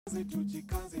You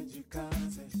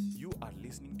are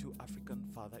listening to African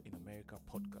Father in America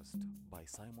podcast by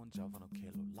Simon Javan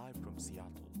Okello, live from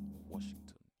Seattle,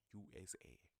 Washington, USA.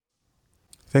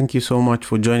 Thank you so much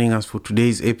for joining us for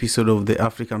today's episode of the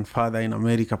African Father in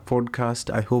America podcast.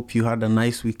 I hope you had a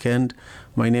nice weekend.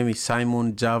 My name is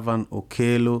Simon Javan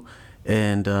Okello,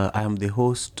 and I am the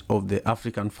host of the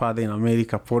African Father in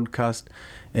America podcast.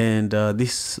 And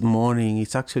this morning,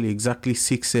 it's actually exactly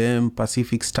 6 a.m.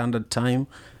 Pacific Standard Time.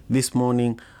 This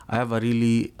morning, I have a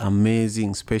really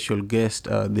amazing special guest,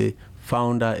 the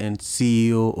founder and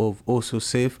CEO of Also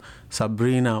Safe,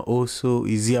 Sabrina Also,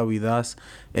 is here with us.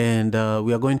 And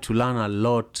we are going to learn a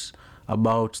lot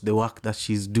about the work that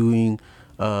she's doing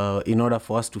in order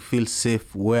for us to feel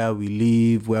safe where we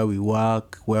live, where we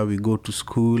work, where we go to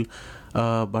school.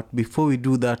 But before we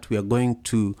do that, we are going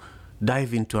to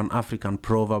dive into an African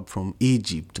proverb from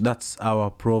Egypt. That's our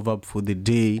proverb for the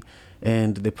day.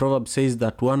 And the proverb says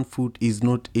that one foot is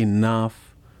not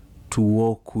enough to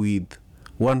walk with.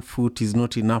 One foot is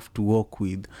not enough to walk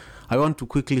with. I want to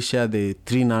quickly share the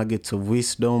 3 nuggets of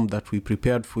wisdom that we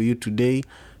prepared for you today.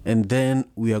 And then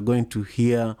we are going to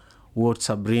hear what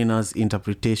Sabrina's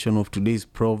interpretation of today's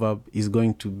proverb is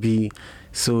going to be.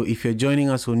 So if you're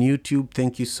joining us on YouTube,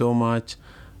 thank you so much.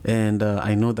 And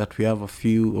I know that we have a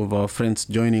few of our friends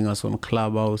joining us on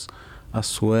Clubhouse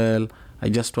as well. I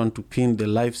just want to pin the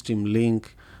live stream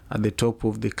link at the top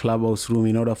of the Clubhouse room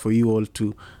in order for you all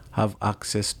to have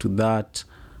access to that.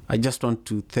 I just want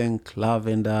to thank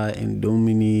Lavender and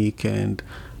Dominic, and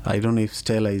I don't know if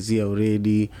Stella is here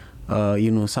already.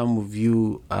 Some of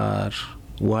you are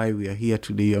why we are here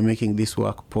today. You're making this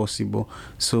work possible.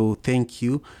 So thank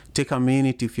you. Take a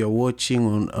minute if you're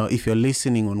watching if you're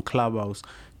listening on Clubhouse,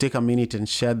 take a minute and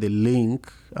share the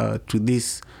link to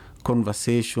this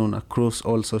conversation across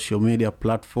all social media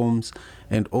platforms.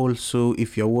 And also,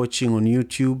 if you're watching on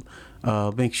YouTube,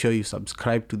 make sure you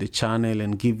subscribe to the channel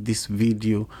and give this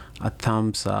video a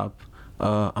thumbs up.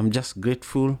 I'm just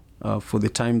grateful for the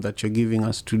time that you're giving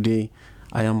us today.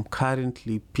 I am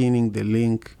currently pinning the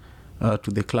link to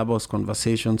the Clubhouse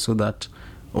conversation so that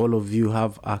all of you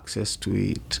have access to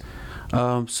it.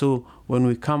 So when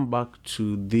we come back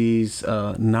to these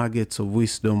nuggets of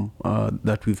wisdom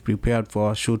that we've prepared for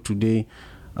our show today,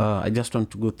 I just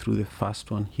want to go through the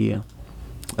first one here.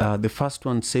 The first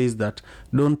one says that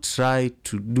don't try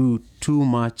to do too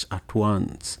much at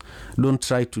once. Don't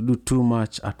try to do too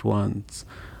much at once.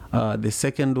 The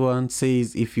second one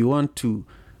says if you want to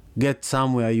get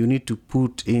somewhere, you need to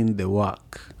put in the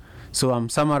work. So I'm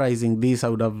summarizing this. I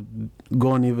would have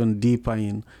gone even deeper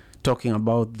in talking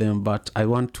about them, but I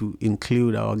want to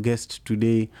include our guest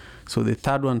today. So the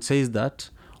third one says that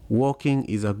walking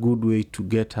is a good way to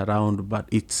get around, but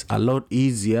it's a lot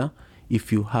easier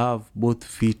if you have both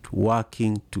feet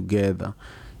working together.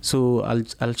 So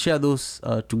I'll share those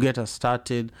to get us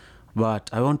started, but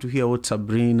I want to hear what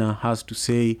Sabrina has to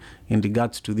say in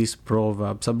regards to this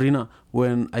proverb. Sabrina,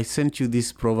 when I sent you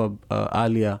this proverb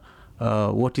earlier,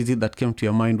 what is it that came to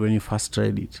your mind when you first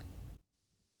read it?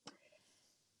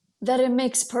 That it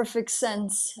makes perfect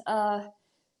sense.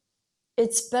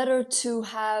 It's better to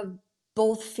have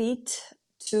both feet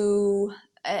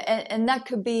and that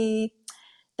could be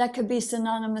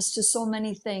synonymous to so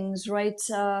many things, right?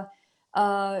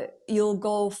 You'll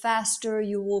go faster,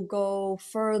 you will go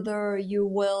further, you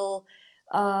will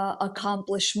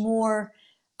accomplish more.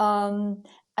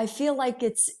 I feel like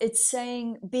it's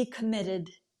saying be committed.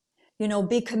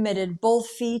 Be committed, both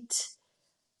feet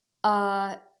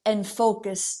and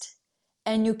focused.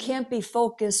 And you can't be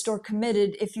focused or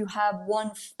committed if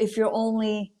if you're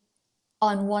only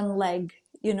on one leg,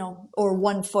 or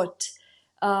one foot.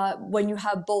 When you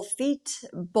have both feet,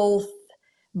 both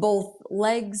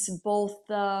legs,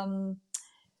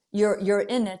 you're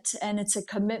in it, and it's a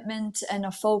commitment and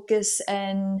a focus,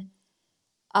 and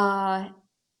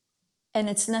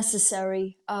it's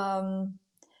necessary.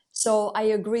 So I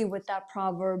agree with that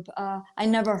proverb. I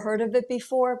never heard of it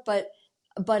before, but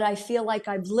I feel like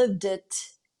I've lived it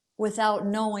without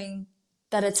knowing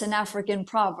that it's an African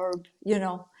proverb,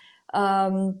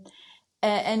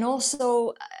 and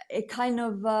also it kind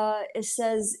of, it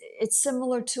says, it's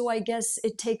similar to, I guess,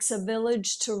 it takes a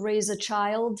village to raise a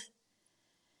child,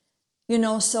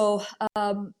 so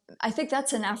I think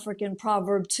that's an African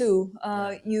proverb too.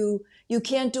 You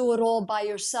can't do it all by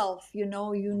yourself, you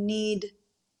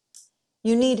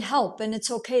need help, and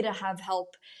it's okay to have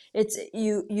help.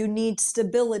 You need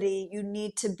stability, you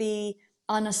need to be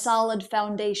on a solid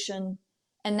foundation,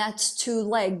 and that's 2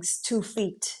 legs, 2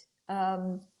 feet.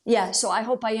 So I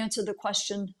hope I answered the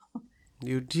question.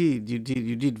 You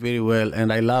did very well,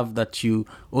 and I love that you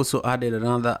also added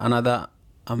another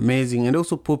amazing and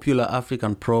also popular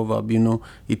African proverb,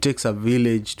 it takes a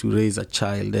village to raise a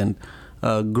child. And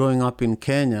growing up in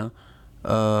Kenya,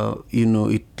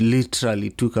 it literally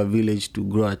took a village to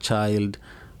grow a child.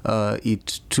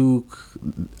 It took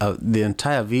the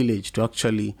entire village to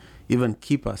actually even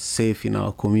keep us safe in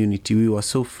our community. We were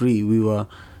so free. We were,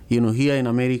 here in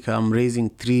America, I'm raising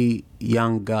 3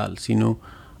 young girls,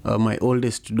 my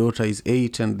oldest daughter is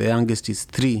 8 and the youngest is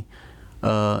 3.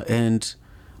 And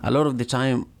a lot of the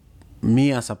time,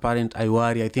 me as a parent, I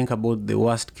worry, I think about the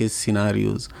worst case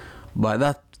scenarios.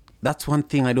 But that's one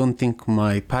thing I don't think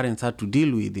my parents had to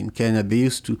deal with in Kenya. They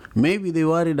used to, maybe they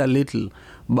worried a little,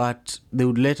 but they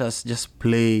would let us just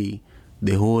play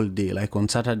the whole day. Like on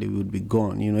Saturday, we would be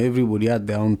gone. Everybody had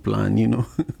their own plan,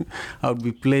 I would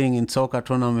be playing in soccer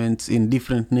tournaments in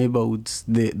different neighborhoods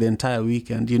the entire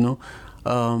weekend,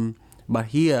 But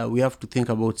here, we have to think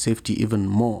about safety even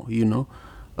more,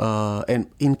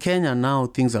 And in Kenya now,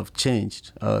 things have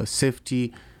changed.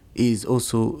 Safety is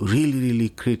also really, really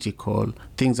critical.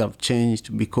 Things have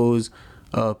changed because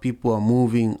people are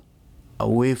moving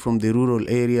away from the rural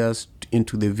areas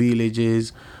into the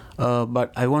villages.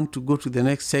 But I want to go to the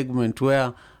next segment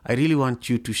where I really want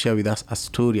you to share with us a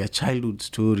story, a childhood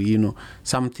story,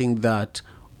 something that,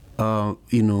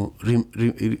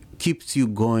 keeps you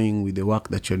going with the work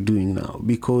that you're doing now.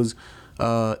 Because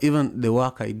even the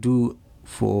work I do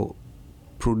for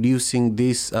producing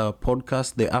this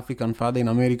podcast, the African Father in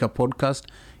America podcast,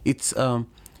 it's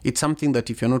something that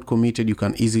if you're not committed, you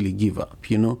can easily give up.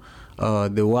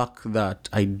 The work that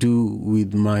I do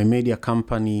with my media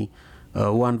company,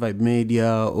 One Vibe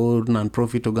Media, or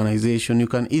non-profit organization, you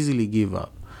can easily give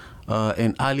up.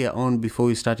 And earlier on, before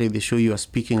we started the show, you were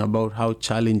speaking about how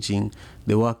challenging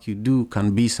the work you do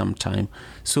can be sometime.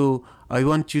 So I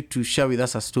want you to share with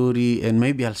us a story, and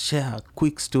maybe I'll share a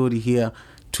quick story here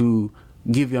to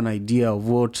give you an idea of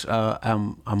what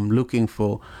I'm looking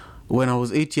for. When I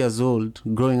was 8 years old,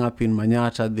 growing up in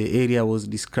Manyata, the area was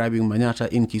describing Manyata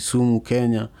in Kisumu,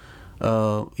 Kenya.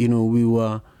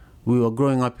 We were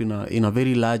growing up in a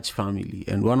very large family,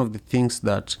 and one of the things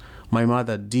that my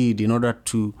mother did in order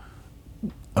to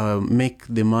make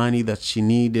the money that she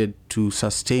needed to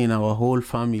sustain our whole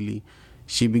family,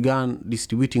 she began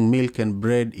distributing milk and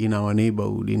bread in our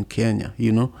neighborhood in Kenya,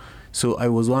 So I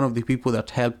was one of the people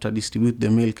that helped her distribute the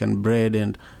milk and bread.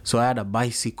 And so I had a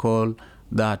bicycle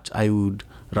that I would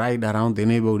ride around the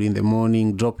neighborhood in the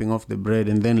morning, dropping off the bread,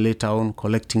 and then later on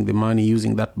collecting the money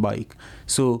using that bike.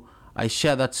 So I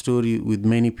share that story with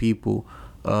many people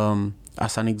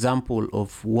as an example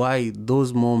of why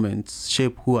those moments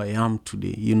shape who I am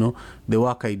today, the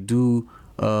work I do,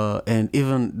 and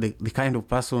even the kind of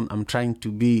person I'm trying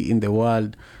to be in the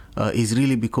world is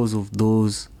really because of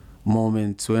those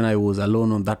moments when I was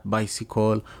alone on that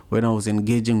bicycle, when I was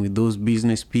engaging with those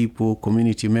business people,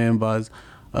 community members.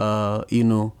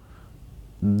 Those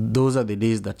are the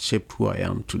days that shaped who I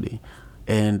am today.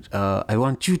 And I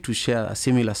want you to share a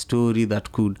similar story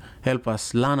that could help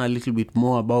us learn a little bit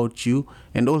more about you,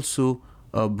 and also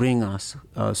bring us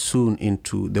soon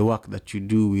into the work that you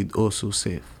do with Also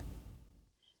Safe.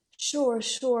 Sure.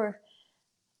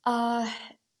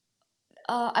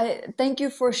 I thank you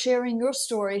for sharing your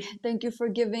story. Thank you for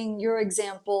giving your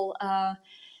example. I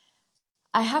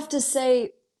have to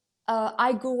say,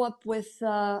 I grew up with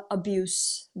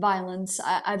abuse, violence.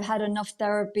 I've had enough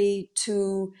therapy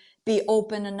to be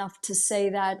open enough to say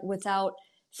that without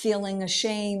feeling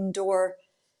ashamed or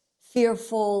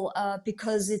fearful,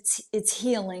 because it's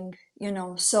healing,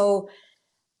 So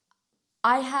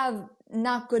I have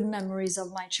not good memories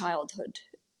of my childhood.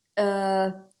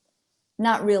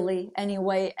 Not really,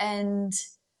 anyway. And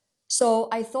so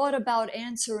I thought about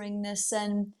answering this,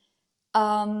 and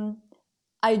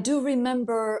I do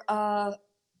remember my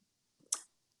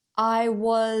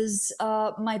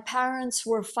parents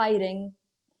were fighting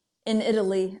in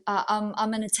Italy.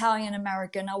 I'm an Italian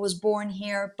American. I was born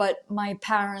here, but my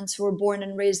parents were born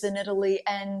and raised in Italy,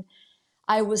 and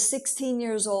I was 16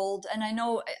 years old. And I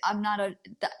know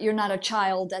you're not a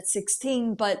child at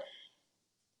 16, but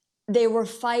they were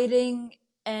fighting,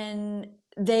 and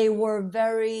they were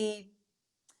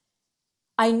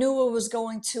I knew it was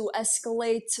going to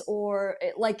escalate, or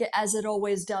as it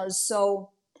always does. So,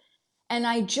 and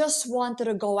I just wanted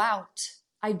to go out.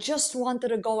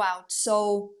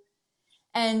 So,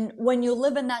 and when you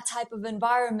live in that type of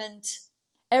environment,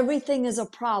 everything is a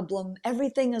problem.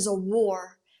 Everything is a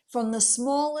war. From the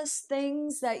smallest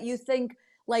things that you think,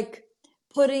 like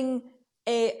putting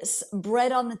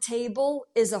bread on the table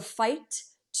is a fight,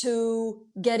 to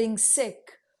getting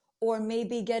sick, or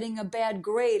maybe getting a bad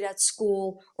grade at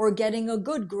school, or getting a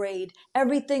good grade.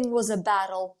 Everything was a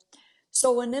battle.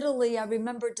 So in Italy, I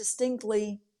remember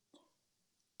distinctly,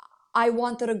 I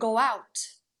wanted to go out.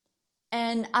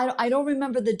 And I don't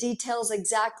remember the details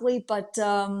exactly, but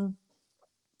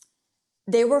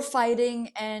they were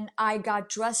fighting, and I got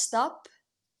dressed up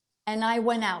and I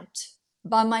went out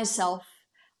by myself.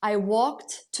 I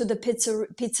walked to the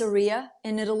pizzeria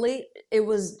in Italy. It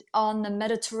was on the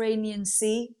Mediterranean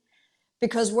Sea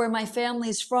because where my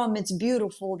family's from, it's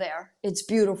beautiful there. It's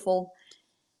beautiful.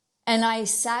 And I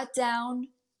sat down,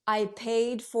 I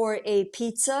paid for a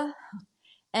pizza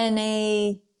and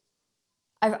I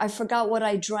forgot what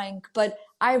I drank, but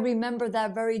I remember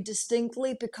that very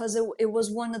distinctly because it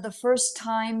was one of the first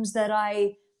times that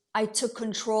I took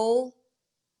control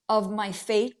of my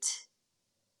fate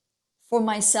for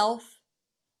myself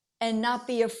and not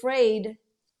be afraid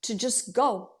to just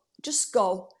go,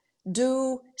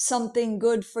 do something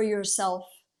good for yourself.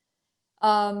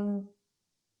 Um,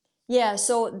 yeah,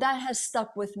 so that has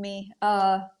stuck with me.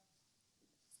 I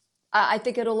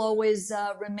think it'll always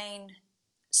remain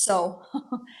so.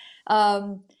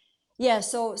 um, yeah,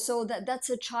 so that's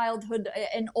a childhood,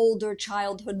 an older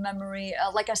childhood memory.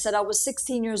 Like I said, I was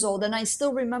 16 years old, and I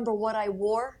still remember what I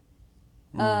wore.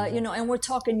 And we're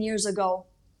talking years ago.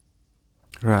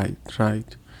 Right,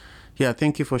 right. Yeah,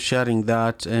 thank you for sharing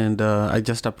that, and I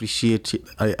appreciate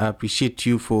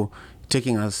you for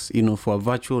taking us, for a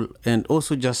virtual and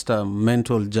also just a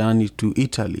mental journey to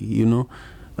Italy.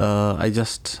 I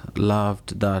just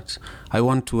loved that. I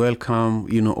want to welcome,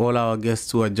 all our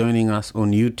guests who are joining us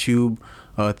on YouTube.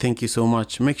 Thank you so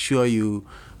much. Make sure you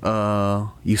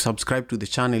subscribe to the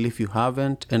channel if you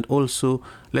haven't, and also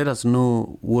let us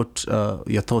know what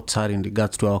your thoughts are in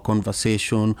regards to our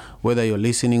conversation, whether you're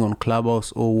listening on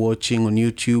Clubhouse or watching on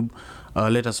YouTube.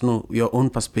 Let us know your own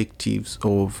perspectives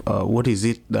of what is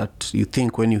it that you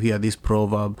think when you hear this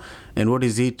proverb, and what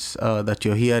is it that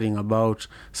you're hearing about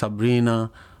Sabrina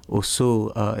or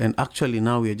so. And actually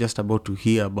now we are just about to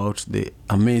hear about the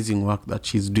amazing work that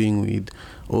she's doing with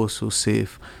Also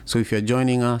Safe. So if you're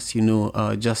joining us,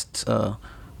 just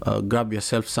grab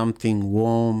yourself something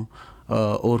warm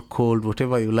or cold,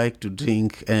 whatever you like to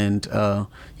drink, and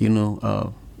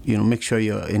make sure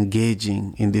you're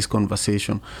engaging in this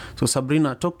conversation. So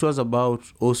Sabrina, talk to us about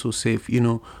Also Safe.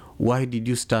 Why did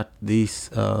you start this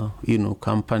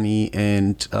company,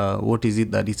 and what is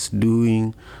it that it's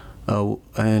doing?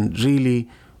 And really,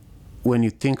 when you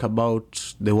think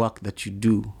about the work that you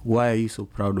do, why are you so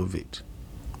proud of it?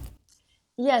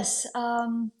 Yes,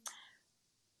 I'm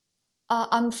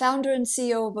founder and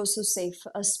CEO of Also Safe,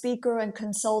 a speaker and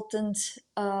consultant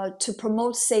to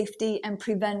promote safety and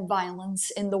prevent violence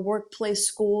in the workplace,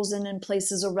 schools, and in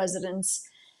places of residence.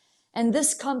 And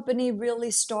this company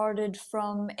really started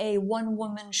from a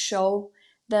one-woman show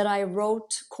that I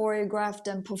wrote, choreographed,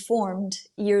 and performed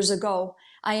years ago.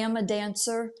 I am a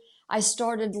dancer. I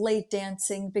started late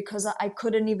dancing because I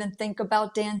couldn't even think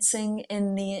about dancing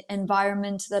in the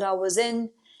environment that I was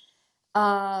in.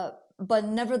 But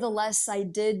nevertheless, I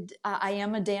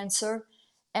am a dancer.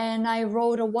 And I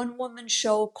wrote a one-woman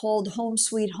show called Home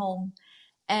Sweet Home.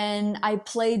 And I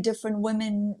play different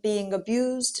women being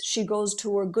abused. She goes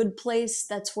to her good place.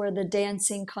 That's where the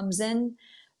dancing comes in.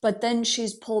 But then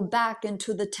she's pulled back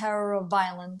into the terror of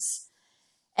violence.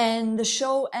 And the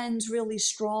show ends really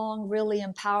strong, really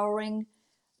empowering.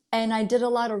 And I did a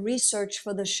lot of research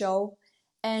for the show.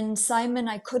 And Simon,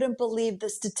 I couldn't believe the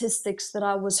statistics that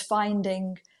I was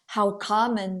finding, how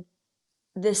common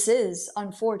this is,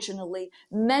 unfortunately.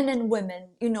 Men and women,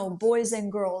 boys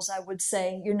and girls, I would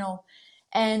say,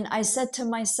 And I said to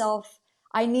myself,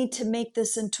 I need to make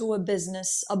this into a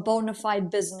business, a bona fide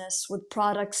business with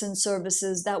products and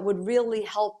services that would really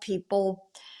help people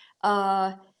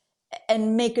uh,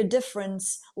 and make a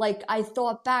difference. Like I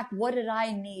thought back, what did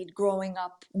I need growing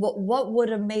up? What would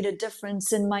have made a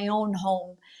difference in my own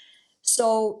home?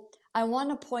 So I want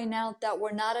to point out that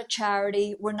we're not a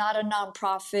charity, we're not a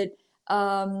nonprofit.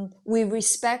 We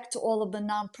respect all of the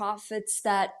nonprofits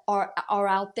that are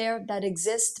out there that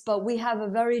exist, but we have a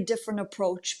very different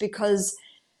approach because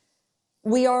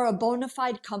we are a bona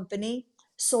fide company.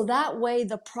 So that way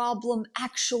the problem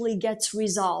actually gets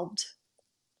resolved.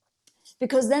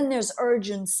 Because then there's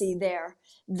urgency there.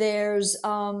 There's,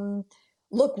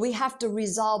 look, we have to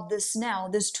resolve this now.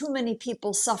 There's too many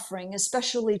people suffering,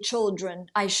 especially children.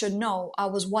 I should know. I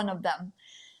was one of them.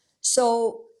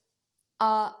 So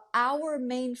our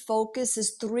main focus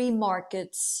is three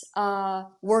markets,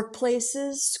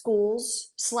 workplaces,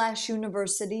 schools /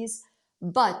 universities,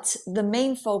 but the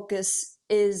main focus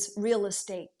is real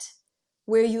estate,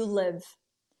 where you live.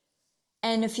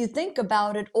 And if you think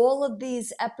about it, all of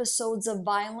these episodes of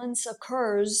violence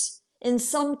occurs in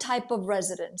some type of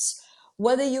residence,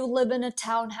 Whether you live in a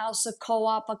townhouse, a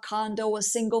co-op, a condo, a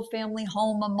single-family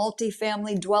home, a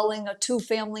multi-family dwelling, a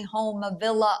two-family home, a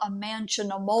villa, a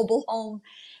mansion, a mobile home,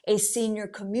 a senior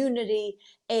community,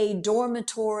 a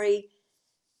dormitory,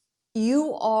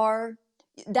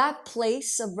 that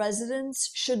place of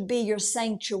residence should be your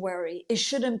sanctuary. It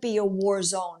shouldn't be a war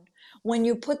zone. When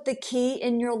you put the key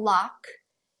in your lock,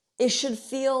 it should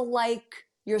feel like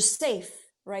you're safe,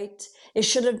 right? It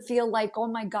shouldn't feel like, oh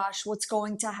my gosh, what's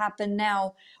going to happen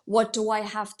now? What do I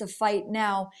have to fight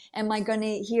now? Am I going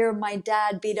to hear my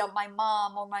dad beat up my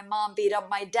mom or my mom beat up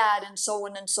my dad, and so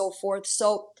on and so forth?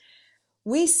 So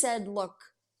we said, look,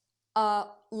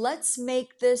 let's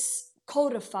make this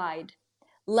codified.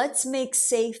 Let's make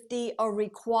safety a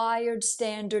required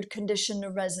standard condition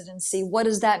of residency. What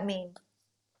does that mean?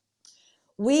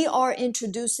 We are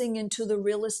introducing into the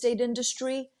real estate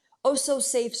industry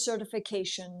OSOSAFE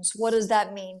certifications. What does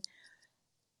that mean?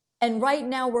 And right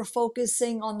now we're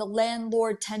focusing on the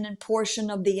landlord-tenant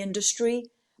portion of the industry,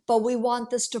 but we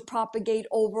want this to propagate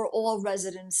over all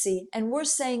residency. And we're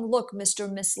saying, look, Mr.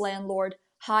 and Miss Landlord,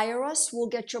 hire us, we'll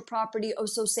get your property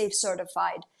OSOSAFE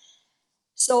certified.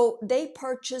 So they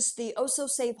purchased the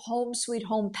OSOSAFE Home Sweet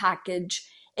Home package.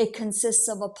 It consists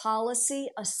of a policy,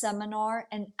 a seminar,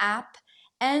 an app,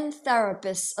 and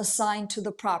therapists assigned to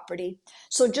the property.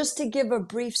 So just to give a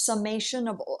brief summation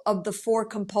of the four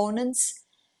components,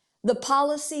 the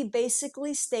policy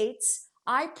basically states,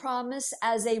 I promise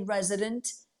as a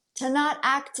resident to not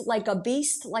act like a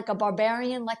beast, like a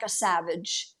barbarian, like a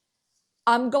savage.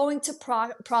 I'm going to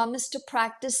promise to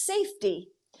practice safety.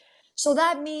 So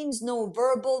that means no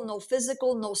verbal, no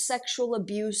physical, no sexual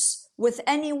abuse with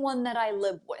anyone that I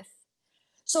live with.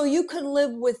 So you could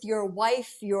live with your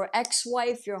wife, your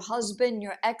ex-wife, your husband,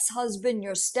 your ex-husband,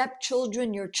 your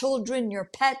stepchildren, your children, your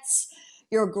pets,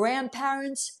 your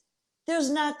grandparents. There's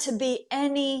not to be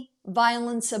any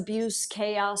violence, abuse,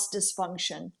 chaos,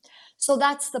 dysfunction. So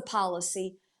that's the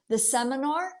policy. The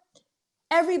seminar,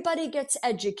 everybody gets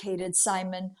educated,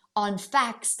 Simon, on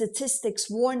facts, statistics,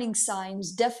 warning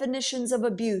signs, definitions of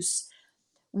abuse,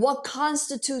 what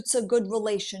constitutes a good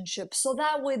relationship. So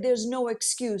that way there's no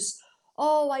excuse.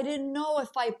 Oh, I didn't know if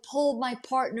I pulled my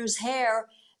partner's hair,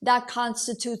 that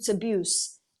constitutes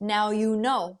abuse. Now you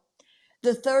know.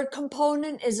 The third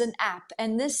component is an app,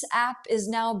 and this app is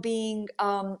now being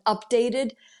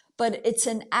updated, but it's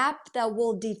an app that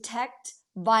will detect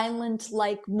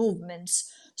violent-like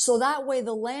movements. So that way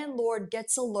the landlord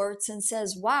gets alerts and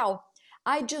says, wow,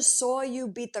 I just saw you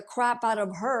beat the crap out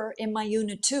of her in my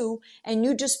unit 2, and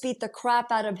you just beat the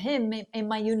crap out of him in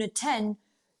my unit 10.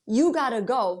 You gotta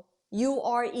go. You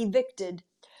are evicted.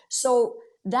 So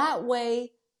that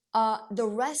way, the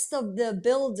rest of the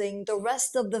building, the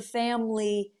rest of the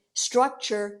family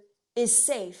structure is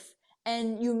safe,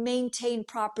 and you maintain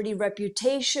property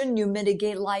reputation, you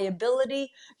mitigate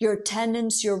liability, your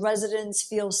tenants, your residents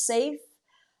feel safe.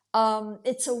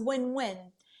 It's a win-win.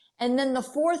 And then the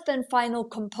fourth and final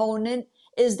component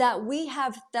is that we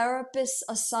have therapists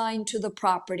assigned to the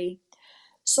property.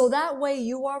 So that way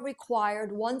you are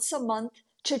required once a month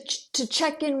to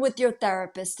check in with your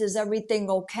therapist. Is everything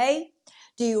okay?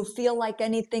 Do you feel like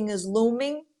anything is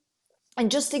looming? And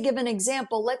just to give an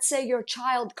example, let's say your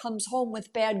child comes home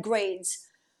with bad grades.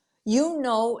 You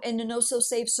know, in an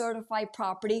OSOSAFE certified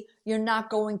property, you're not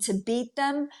going to beat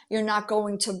them. You're not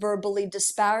going to verbally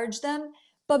disparage them.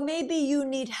 But maybe you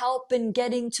need help in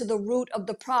getting to the root of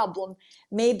the problem.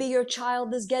 Maybe your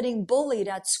child is getting bullied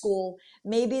at school.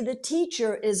 Maybe the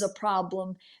teacher is a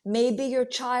problem. Maybe your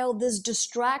child is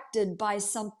distracted by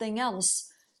something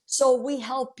else. So we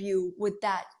help you with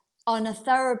that on a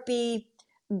therapy,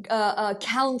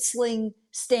 counseling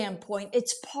standpoint.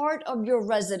 It's part of your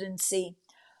residency.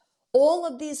 All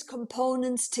of these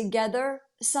components together,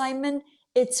 Simon,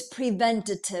 it's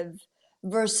preventative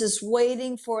versus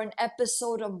waiting for an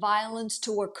episode of violence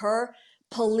to occur.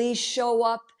 Police show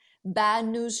up, bad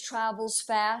news travels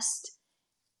fast.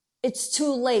 It's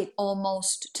too late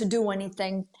almost to do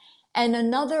anything. And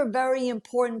another very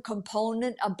important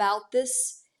component about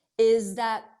this is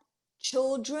that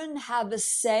children have a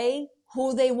say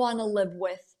who they want to live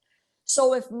with.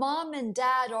 So if mom and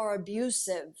dad are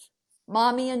abusive,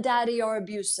 mommy and daddy are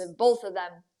abusive, both of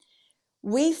them,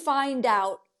 we find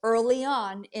out early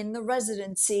on in the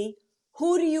residency,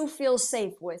 who do you feel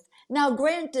safe with? Now,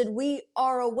 granted, we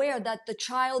are aware that the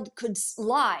child could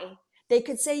lie. They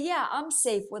could say, yeah, I'm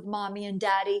safe with mommy and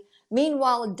daddy.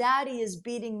 Meanwhile, daddy is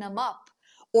beating them up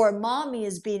or mommy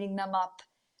is beating them up.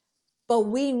 But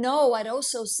we know at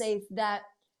OSOSAFE that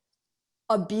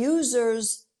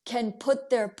abusers can put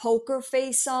their poker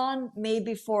face on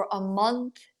maybe for a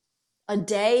month, a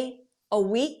day, a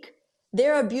week.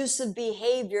 their abusive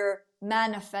behavior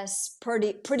manifests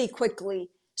pretty quickly.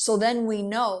 So then we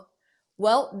know,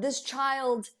 well, this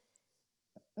child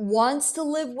wants to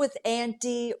live with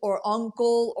auntie or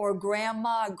uncle or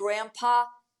grandma or grandpa.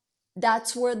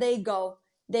 That's where they go.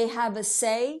 They have a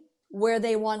say where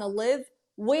they want to live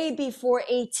way before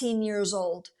 18 years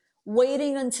old.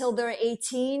 Waiting until they're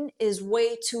 18 is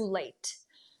way too late.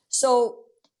 So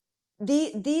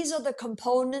these are the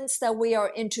components that we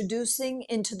are introducing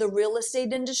into the real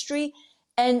estate industry.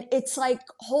 And it's like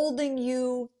holding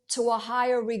you to a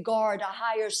higher regard, a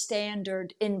higher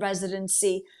standard in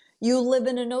residency. You live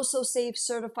in an OSO Safe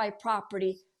certified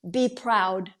property. Be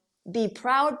proud. Be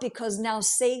proud, because now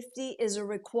safety is a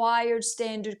required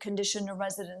standard condition of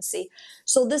residency.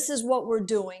 So this is what we're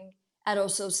doing at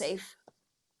OSO Safe.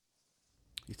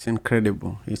 It's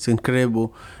incredible. It's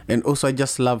incredible. And also, I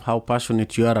just love how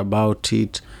passionate you are about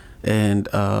it. And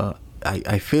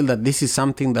I feel that this is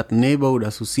something that neighborhood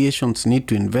associations need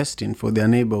to invest in for their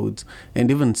neighborhoods.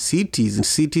 And even cities.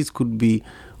 Cities could be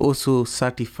also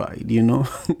certified, you know?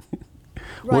 Right,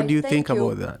 what do you thank think you.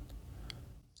 about that?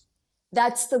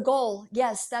 That's the goal.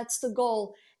 Yes, that's the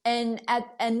goal. And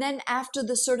then after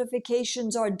the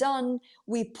certifications are done,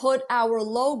 we put our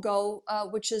logo,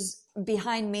 which is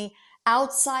behind me,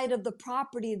 outside of the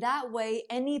property. That way,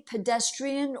 any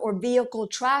pedestrian or vehicle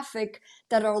traffic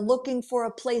that are looking for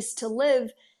a place to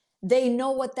live, they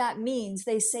know what that means.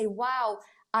 They say, wow,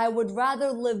 I would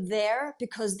rather live there,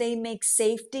 because they make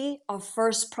safety a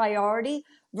first priority,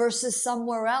 versus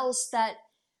somewhere else that,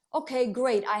 okay,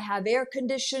 great, I have air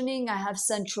conditioning, I have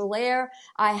central air,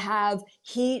 I have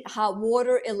heat, hot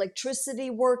water,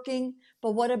 electricity working,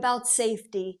 but what about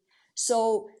safety?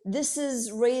 So this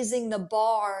is raising the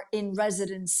bar in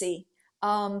residency.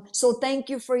 So thank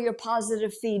you for your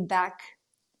positive feedback.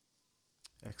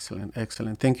 Excellent,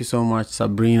 excellent. Thank you so much,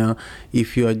 Sabrina.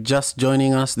 If you are just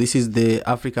joining us, this is the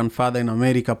African Father in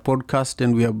America podcast,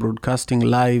 and we are broadcasting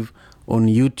live on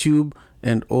YouTube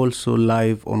and also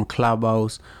live on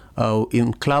Clubhouse.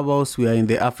 In Clubhouse, we are in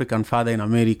the African Father in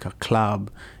America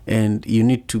Club, and you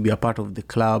need to be a part of the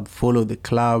club. Follow the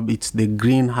club. It's the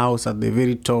greenhouse at the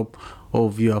very top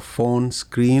of your phone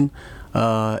screen.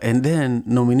 And then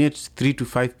nominate 3 to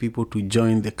 5 people to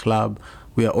join the club.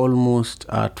 We are almost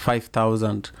at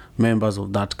 5,000 members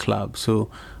of that club.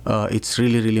 So it's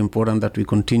really, really important that we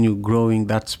continue growing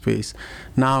that space.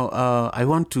 Now, I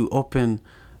want to open,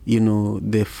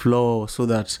 the floor so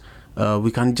that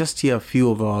we can just hear a few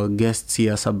of our guests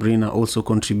here. Sabrina also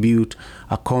contribute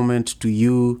a comment to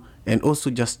you, and also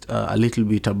just a little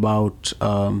bit about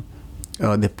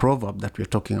the proverb that we're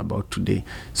talking about today.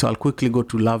 So I'll quickly go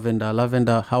to Lavender.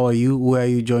 Lavender, how are you? Where are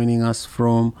you joining us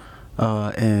from?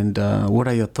 And what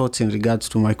are your thoughts in regards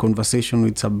to my conversation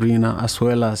with Sabrina, as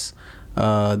well as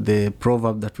the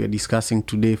proverb that we are discussing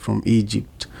today from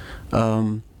Egypt?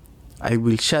 I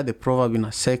will share the proverb in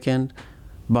a second,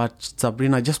 but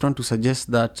Sabrina, I just want to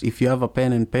suggest that if you have a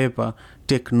pen and paper,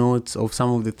 take notes of some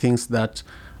of the things that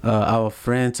our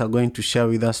friends are going to share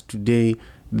with us today.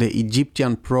 The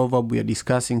Egyptian proverb we are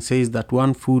discussing says that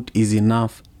 1 foot is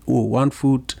enough. 1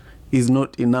 foot is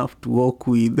not enough to walk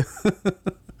with.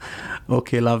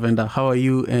 Okay, Lavender, how are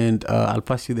you? And I'll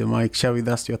pass you the mic. Share with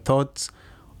us your thoughts,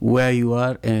 where you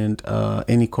are, and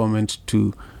any comment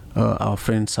to our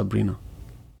friend Sabrina.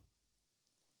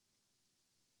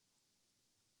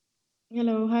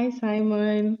 Hello, hi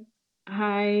Simon.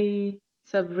 Hi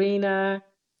Sabrina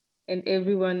and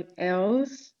everyone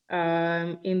else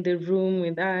in the room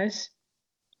with us.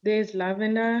 There's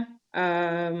Lavender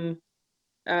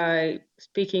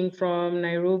speaking from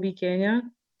Nairobi, Kenya.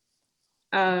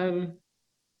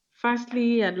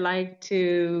 Firstly, I'd like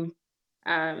to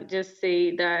just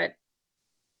say that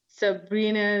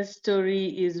Sabrina's story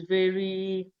is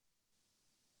very,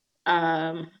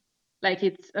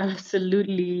 it's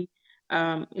absolutely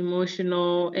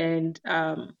emotional, and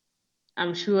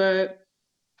I'm sure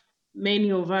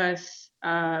many of us,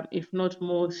 if not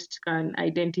most, can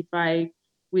identify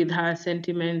with her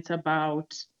sentiments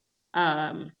about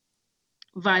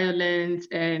violence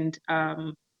and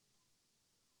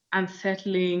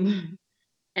unsettling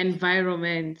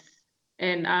environments.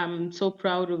 And I'm so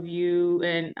proud of you,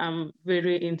 and I'm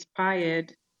very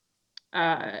inspired,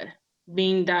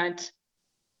 being that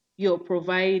you're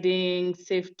providing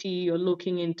safety, you're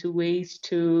looking into ways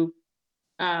to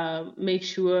make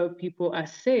sure people are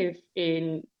safe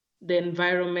in the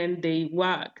environment they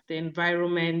work, the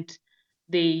environment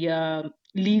they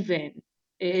live in.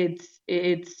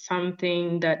 It's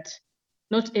something that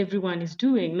not everyone is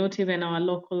doing, not even our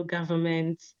local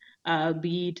governments,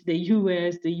 be it the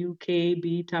US, the UK,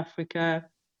 be it Africa.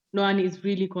 no one is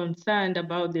really concerned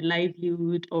about the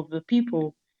livelihood of the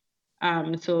people.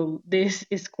 So this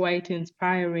is quite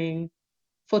inspiring.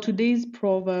 For today's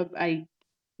proverb, I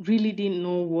really didn't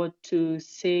know what to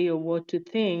say or what to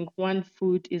think. One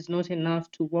foot is not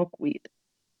enough to work with.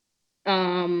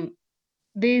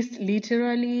 This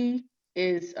literally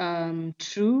is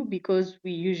true, because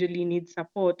we usually need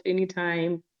support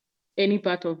anytime any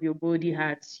part of your body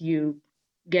hurts. You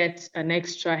get an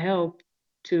extra help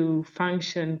to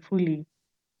function fully.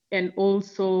 And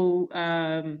also,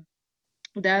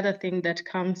 the other thing that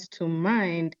comes to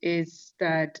mind is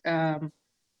that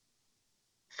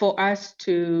for us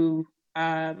to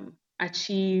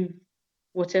achieve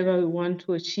whatever we want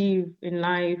to achieve in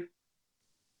life,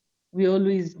 we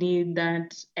always need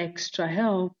that extra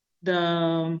help,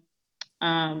 the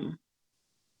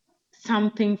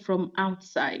something from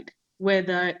outside,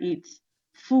 whether it's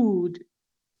food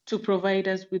to provide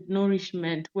us with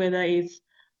nourishment, whether it's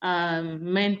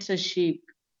mentorship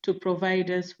to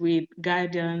provide us with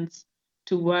guidance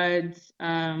towards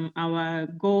our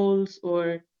goals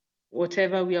or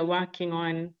whatever we are working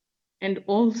on. And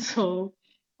also,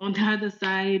 on the other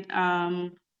side,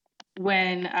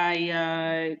 when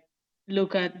I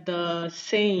look at the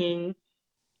saying,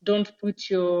 don't put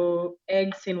your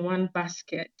eggs in one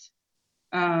basket.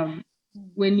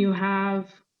 When you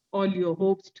have all your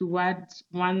hopes towards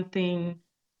one thing,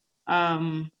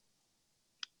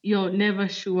 you're never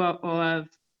sure of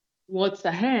what's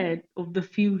ahead of the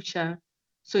future.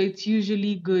 So it's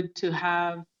usually good to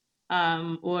have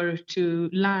or to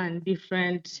learn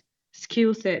different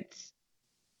skill sets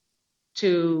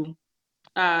to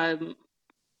um,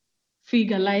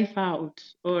 figure life out,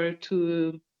 or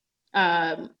to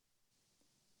um,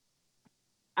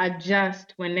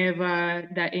 adjust whenever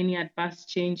there are any adverse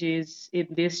changes in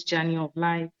this journey of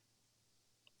life.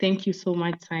 Thank you so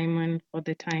much, Simon, for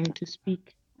the time to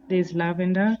speak. There's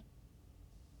Lavender.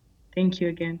 Thank you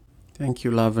again. Thank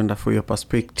you, Lavender, for your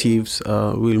perspectives.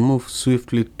 We'll move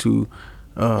swiftly to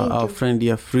our friend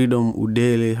here, Freedom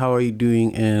Udele. How are you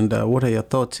doing? And what are your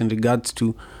thoughts in regards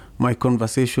to my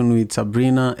conversation with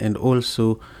Sabrina and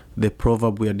also the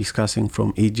proverb we are discussing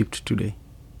from Egypt today?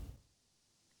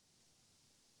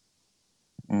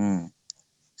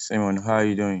 Simon, how are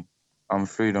you doing? I'm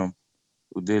Freedom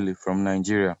Udele from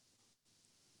Nigeria.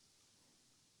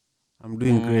 I'm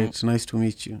doing great. It's nice to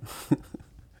meet you.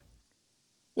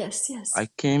 Yes, yes. I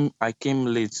came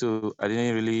late, so I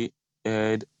didn't really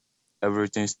heard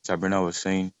everything Sabrina was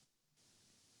saying.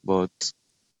 But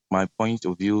my point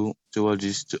of view towards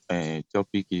this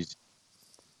topic is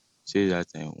say that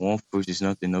one fruit is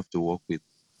not enough to work with.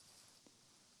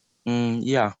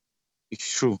 Yeah,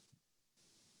 it's true.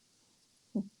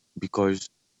 Because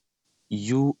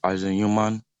you as a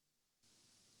human,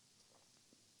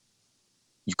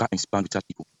 you can't expand without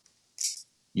people.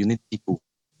 You need people.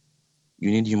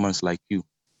 You need humans like you.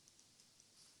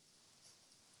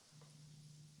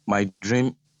 My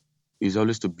dream is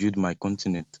always to build my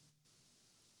continent,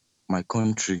 my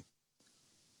country.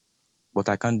 But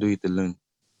I can't do it alone.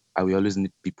 I will always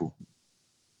need people.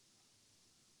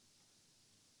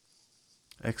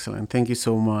 Excellent. Thank you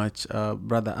so much.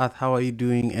 Brother Earth, how are you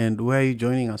doing? And where are you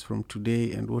joining us from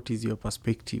today? And what is your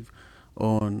perspective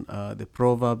on the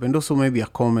proverb? And also maybe a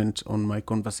comment on my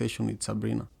conversation with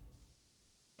Sabrina.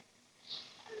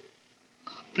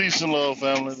 Peace and love,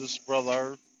 family. This is Brother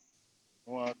Earth.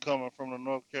 Coming from the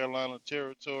North Carolina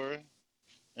territory.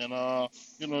 And,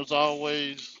 it's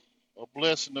always a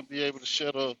blessing to be able to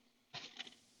share the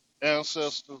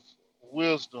ancestors'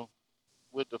 wisdom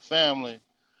with the family.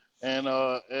 And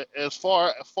as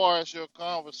far as your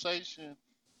conversation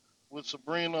with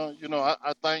Sabrina,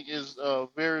 I think it's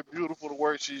very beautiful the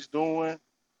work she's doing.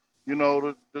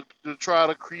 To try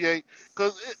to create,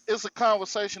 because it's a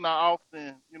conversation I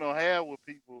often, have with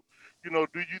people. Do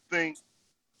you think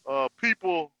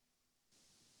people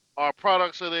are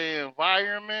products of their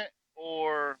environment,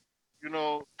 or you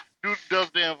know, does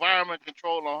the environment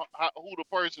control on who the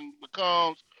person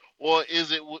becomes, or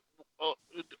is it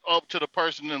up to the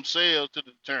person themselves to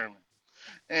determine?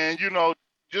 And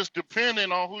just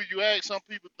depending on who you ask, some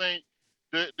people think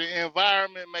the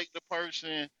environment make the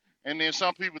person, and then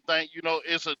some people think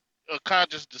it's a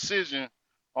conscious decision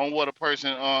on what a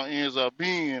person ends up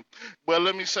being. But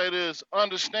let me say this: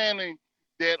 understanding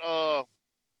that a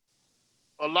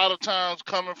lot of times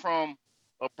coming from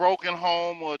a broken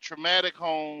home or a traumatic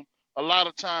home, a lot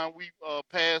of time we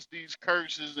pass these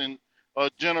curses and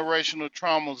generational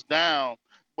traumas down.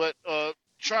 But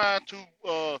trying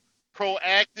to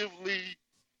proactively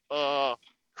uh,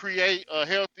 create a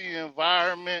healthy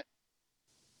environment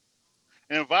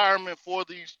for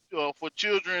these for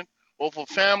children or for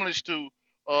families to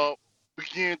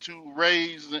begin to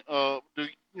raise,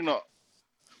 you know,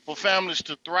 for families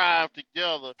to thrive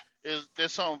together is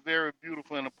that's something very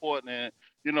beautiful and important. And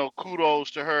kudos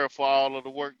to her for all of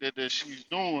the work that she's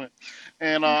doing.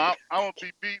 And I'm gonna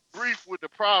be brief with the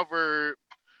proverb.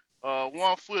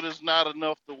 1 foot is not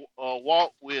enough to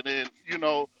walk with, and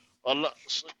a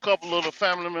couple of the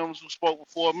family members who spoke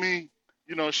before me,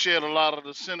 shared a lot of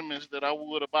the sentiments that I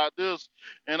would about this.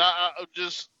 And I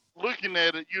just looking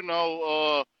at it,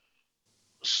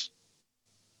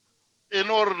 in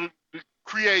order to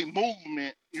create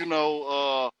movement,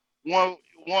 one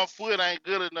one foot ain't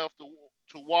good enough to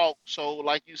walk. So,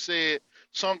 like you said,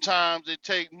 sometimes it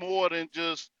takes more than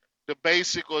just the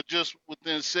basic or just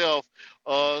within self.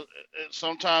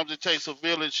 Sometimes it takes a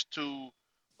village to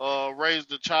raise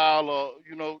the child or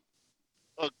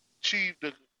achieve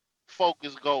the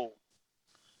focused goal.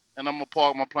 And I'm gonna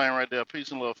park my plane right there.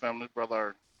 Peace and love, family, brother.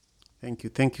 Earth. Thank you.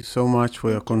 Thank you so much for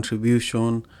your Thank you.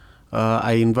 contribution.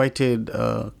 I invited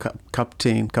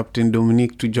Captain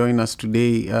Dominique to join us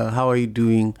today. How are you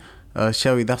doing?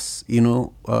 Share with us,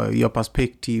 your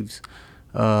perspectives.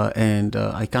 And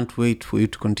I can't wait for you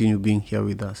to continue being here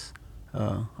with us.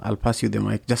 I'll pass you the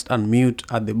mic. Just unmute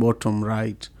at the bottom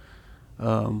right.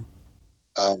 Uh,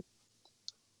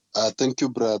 Thank you,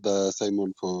 Brother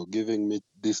Simon, for giving me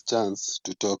this chance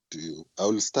to talk to you. I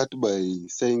will start by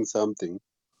saying something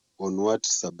on what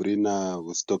Sabrina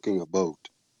was talking about.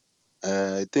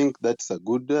 I think that's a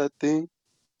good thing,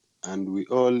 and we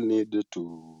all need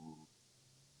to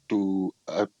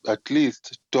at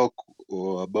least talk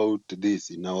about this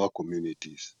in our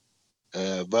communities.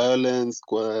 Violence,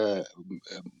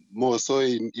 more so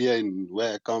here in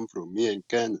where I come from, here in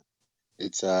Kenya,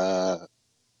 it's a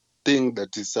thing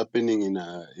that is happening in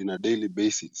a daily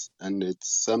basis, and it's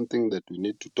something that we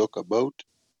need to talk about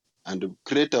and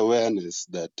create awareness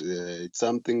that it's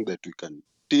something that we can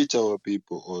teach our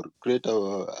people or create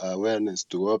our awareness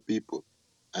to our people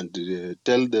and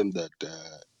tell them that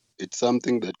it's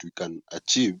something that we can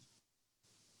achieve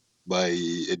by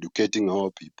educating our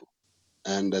people.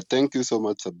 And thank you so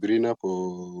much, Sabrina,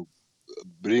 for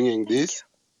bringing this.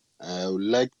 I would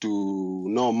like to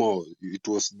know more. It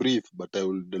was brief, but I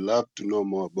would love to know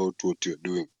more about what you're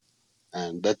doing.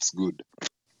 And that's good.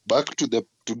 Back to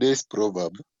today's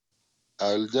proverb.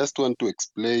 I'll just want to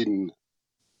explain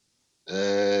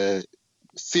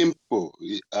simple.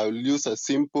 I'll use a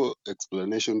simple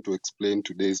explanation to explain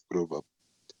today's proverb.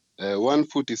 1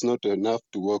 foot is not enough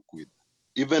to walk with.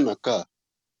 Even a car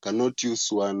cannot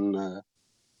use one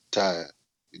tire.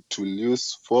 It will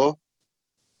use 4.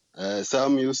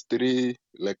 Some use 3,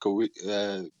 like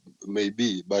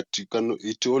maybe, but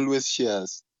it always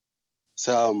shares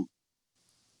some.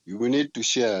 We need to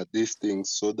share these things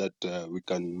so that we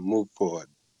can move forward.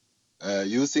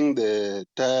 Using the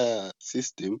tire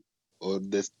system or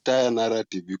the tire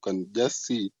narrative, you can just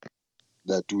see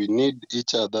that we need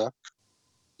each other,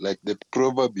 like the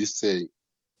proverb is saying.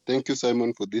 Thank you,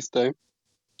 Simon, for this time.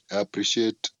 I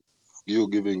appreciate you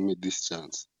giving me this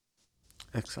chance.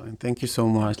 Excellent. Thank you so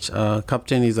much.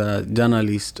 Captain is a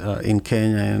journalist in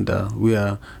Kenya, and we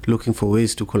are looking for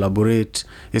ways to collaborate,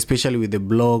 especially with the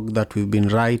blog that we've been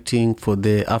writing for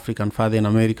the African Father in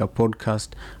America podcast.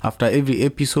 After every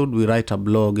episode, we write a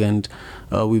blog, and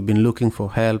we've been looking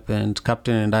for help. And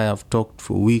Captain and I have talked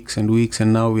for weeks and weeks,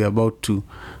 and now we're about to,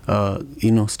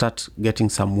 start getting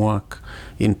some work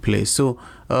in place. So,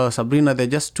 Sabrina, there are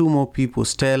just 2 more people,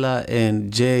 Stella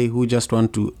and Jay, who just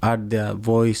want to add their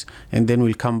voice, and then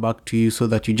we'll come back to you so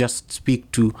that you just speak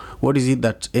to what is it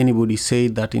that anybody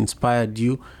said that inspired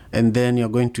you, and then you're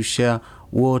going to share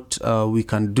what we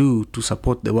can do to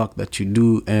support the work that you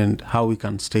do and how we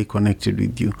can stay connected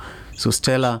with you. So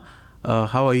Stella,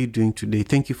 how are you doing today?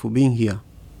 Thank you for being here.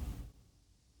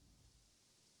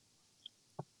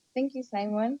 Thank you,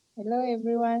 Simon. Hello,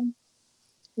 everyone.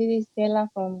 This is Stella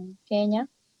from Kenya.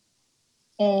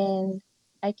 And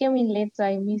I came in late, so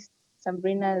I missed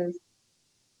Sabrina's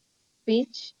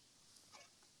speech.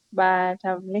 But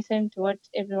I've listened to what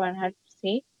everyone had to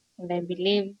say, and I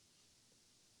believe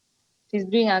she's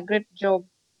doing a great job.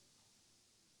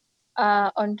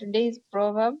 On today's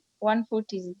proverb, 1 foot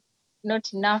is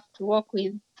not enough to walk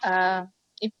with.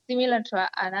 It's similar to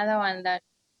another one that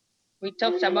we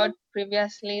talked about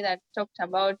previously that talked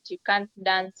about you can't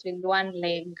dance with one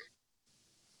leg.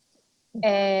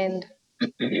 And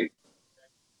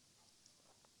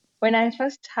when I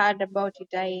first heard about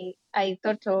it, I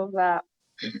thought of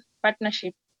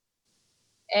partnership.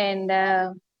 And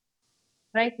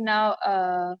right now,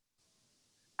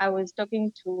 I was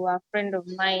talking to a friend of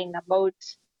mine about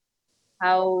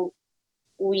how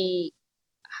we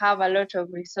have a lot of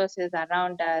resources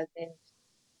around us, and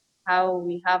how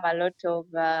we have a lot of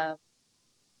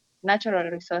natural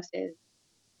resources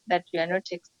that we are not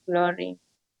exploring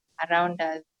around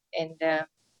us. And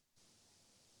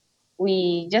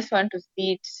we just want to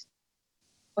sit,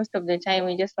 most of the time,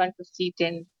 we just want to sit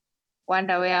and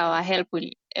wonder where our help will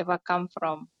ever come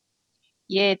from.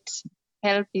 Yet,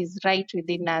 help is right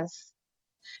within us.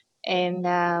 And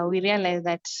we realize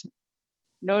that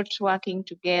not working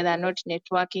together, not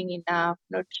networking enough,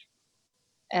 not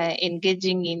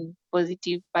engaging in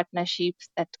positive partnerships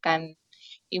that can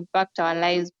impact our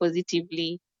lives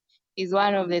positively is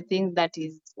one of the things that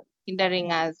is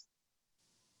hindering us.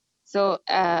 So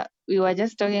we were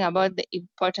just talking about the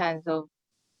importance of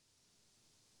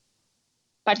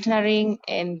partnering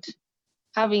and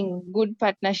having good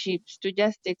partnerships to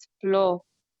just explore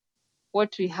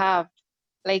what we have.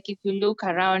 Like if you look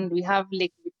around, we have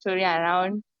Lake Victoria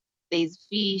around, there's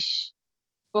fish,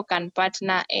 people can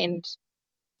partner and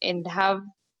have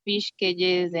fish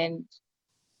cages and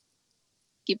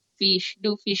keep fish,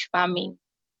 do fish farming.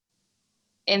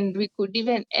 And we could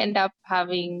even end up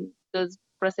having those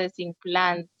processing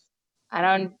plants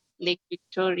around Lake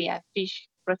Victoria, fish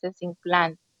processing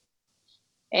plants.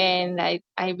 And I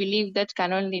believe that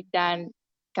can only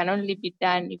be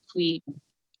done if we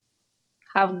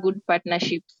have good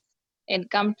partnerships and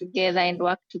come together and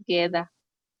work together,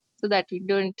 so that we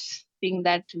don't think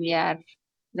that we are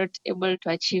not able to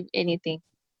achieve anything.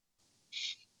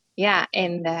 Yeah,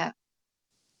 and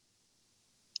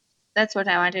that's what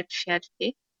I wanted to share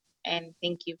today. And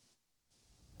thank you.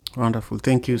 Wonderful.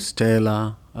 Thank you,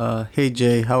 Stella. Hey,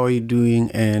 Jay, how are you doing?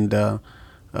 And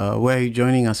where are you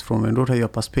joining us from? And what are your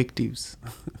perspectives?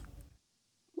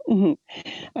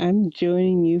 I'm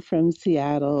joining you from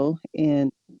Seattle,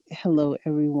 and hello,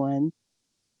 everyone.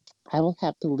 I will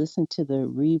have to listen to the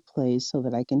replay so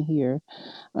that I can hear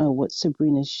what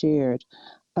Sabrina shared.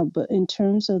 But in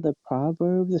terms of the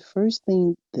proverb, the first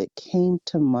thing that came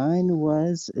to mind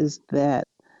is that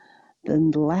the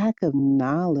lack of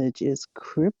knowledge is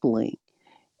crippling,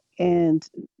 and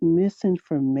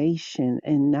misinformation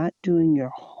and not doing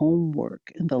your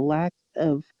homework and the lack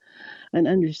of an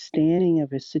understanding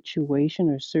of a situation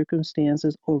or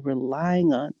circumstances, or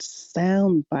relying on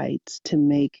sound bites to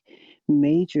make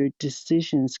major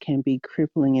decisions can be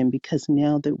crippling. And because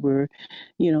now that we're,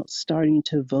 starting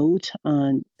to vote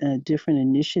on different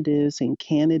initiatives and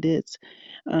candidates,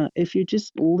 if you're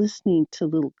just listening to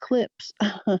little clips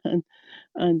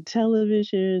on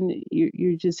television,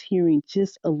 you're just hearing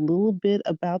just a little bit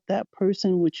about that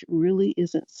person, which really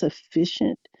isn't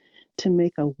sufficient to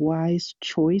make a wise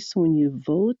choice when you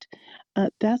vote.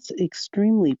 That's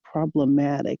extremely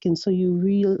problematic. And so you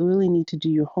really need to do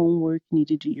your homework, you need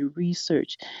to do your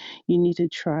research, you need to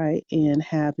try and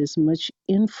have as much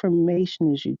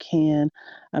information as you can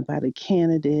about a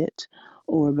candidate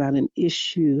or about an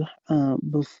issue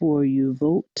before you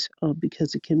vote,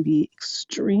 because it can be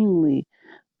extremely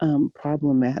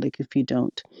problematic if you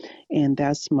don't. And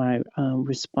that's my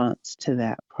response to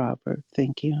that proverb.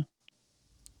 Thank you.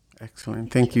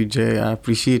 Excellent. Thank you, Jay. I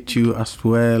appreciate you as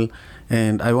well.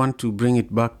 And I want to bring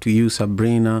it back to you,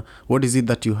 Sabrina. What is it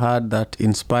that you had that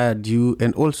inspired you?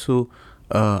 And also,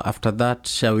 after that,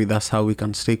 share with us how we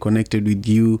can stay connected with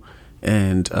you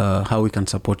and how we can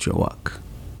support your work.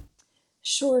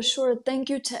 Sure.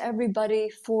 Thank you to everybody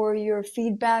for your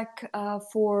feedback,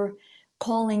 for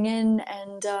calling in,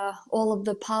 and all of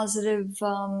the positive.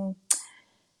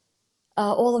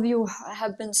 All of you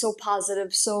have been so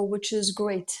positive, which is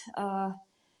great.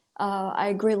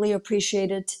 I greatly appreciate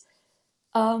it.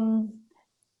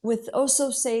 With Oh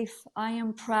So Safe, I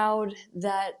am proud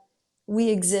that we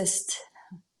exist,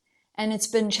 and it's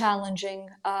been challenging.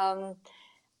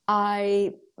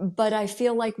 But I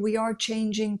feel like we are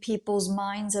changing people's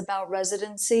minds about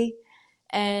residency,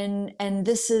 and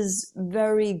this is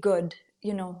very good.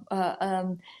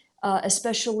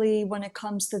 Especially when it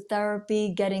comes to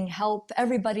therapy, getting help.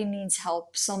 Everybody needs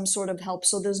help, some sort of help.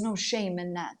 So there's no shame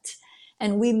in that,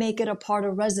 and we make it a part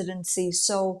of residency.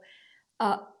 So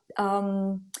I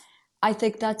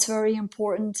think that's very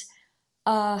important.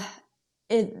 I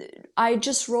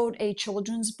just wrote a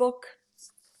children's book.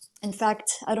 In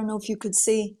fact, I don't know if you could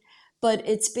see, but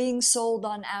it's being sold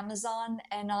on Amazon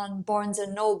and on Barnes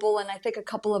and Noble, and I think a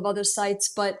couple of other sites.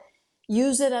 But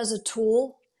use it as a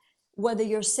tool, whether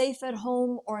you're safe at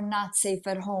home or not safe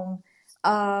at home.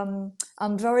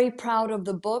 I'm very proud of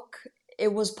the book.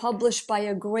 It was published by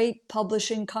a great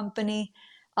publishing company.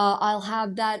 I'll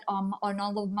have that on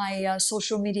all of my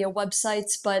social media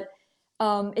websites, but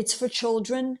it's for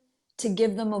children, to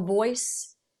give them a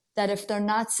voice, that if they're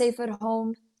not safe at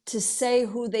home, to say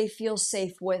who they feel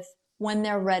safe with when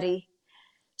they're ready.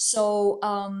 So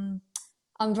I'm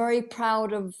very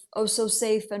proud of Oh So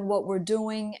Safe and what we're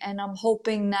doing, and I'm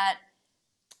hoping that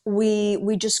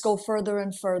we just go further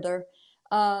and further.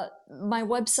 My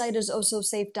website is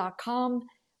ohsosafe.com.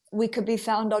 We could be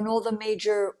found on all the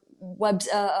major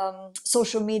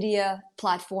social media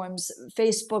platforms: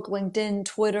 Facebook, LinkedIn,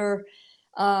 Twitter,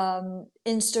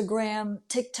 Instagram,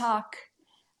 TikTok.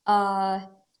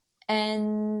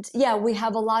 And yeah, we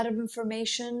have a lot of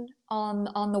information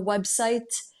on the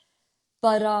website.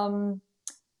 But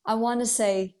I want to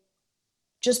say,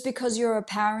 just because you're a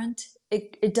parent,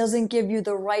 it doesn't give you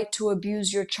the right to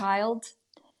abuse your child.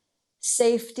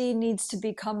 Safety needs to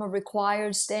become a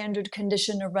required standard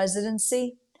condition of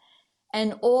residency.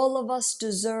 And all of us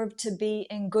deserve to be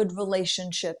in good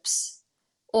relationships.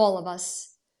 All of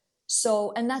us.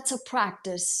 So, and that's a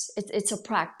practice. It's a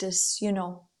practice, you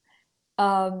know.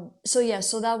 So yeah,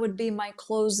 so that would be my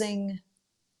closing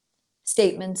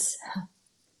statements.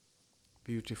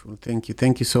 Beautiful. Thank you.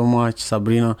 Thank you so much,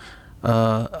 Sabrina.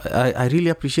 I really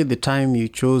appreciate the time you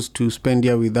chose to spend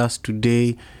here with us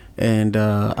today. And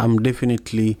I'm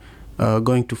definitely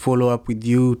going to follow up with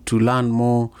you to learn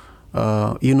more,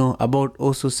 about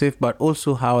Oh So Safe, but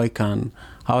also how I can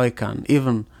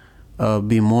even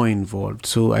be more involved.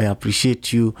 So I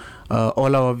appreciate you.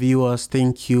 All our viewers,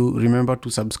 thank you. Remember to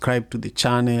subscribe to the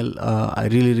channel. I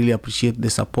really, really appreciate the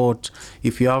support.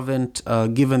 If you haven't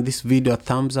given this video a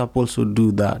thumbs up, also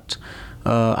do that.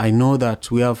 I know that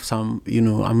we have some,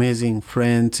 amazing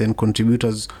friends and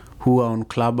contributors who are on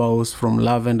Clubhouse, from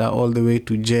Lavender all the way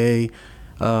to Jay.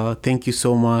 Thank you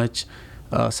so much.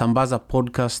 Sambaza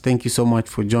Podcast, thank you so much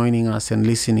for joining us and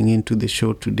listening into the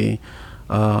show today.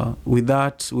 With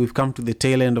that, we've come to the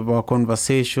tail end of our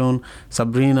conversation.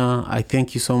 Sabrina, I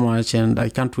thank you so much, and I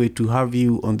can't wait to have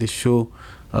you on the show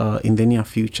in the near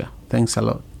future. Thanks a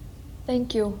lot.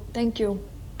 Thank you. Thank you.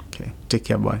 Okay, take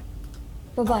care. Bye.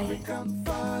 Bye-bye. African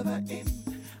Father in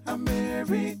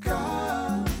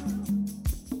America.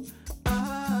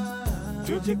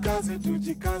 Tujikaze,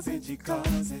 tujikaze,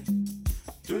 jikaze.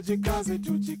 Tujikaze,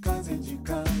 tujikaze,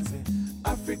 jikaze.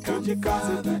 Africa,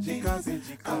 tujikaze, tujikaze,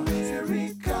 jikaze.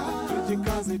 America.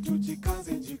 Tujikaze,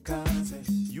 tujikaze, jikaze.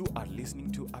 You are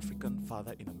listening to African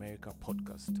Father in America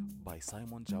podcast by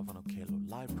Simon Javan Okello,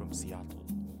 live from Seattle,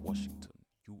 Washington,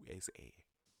 USA.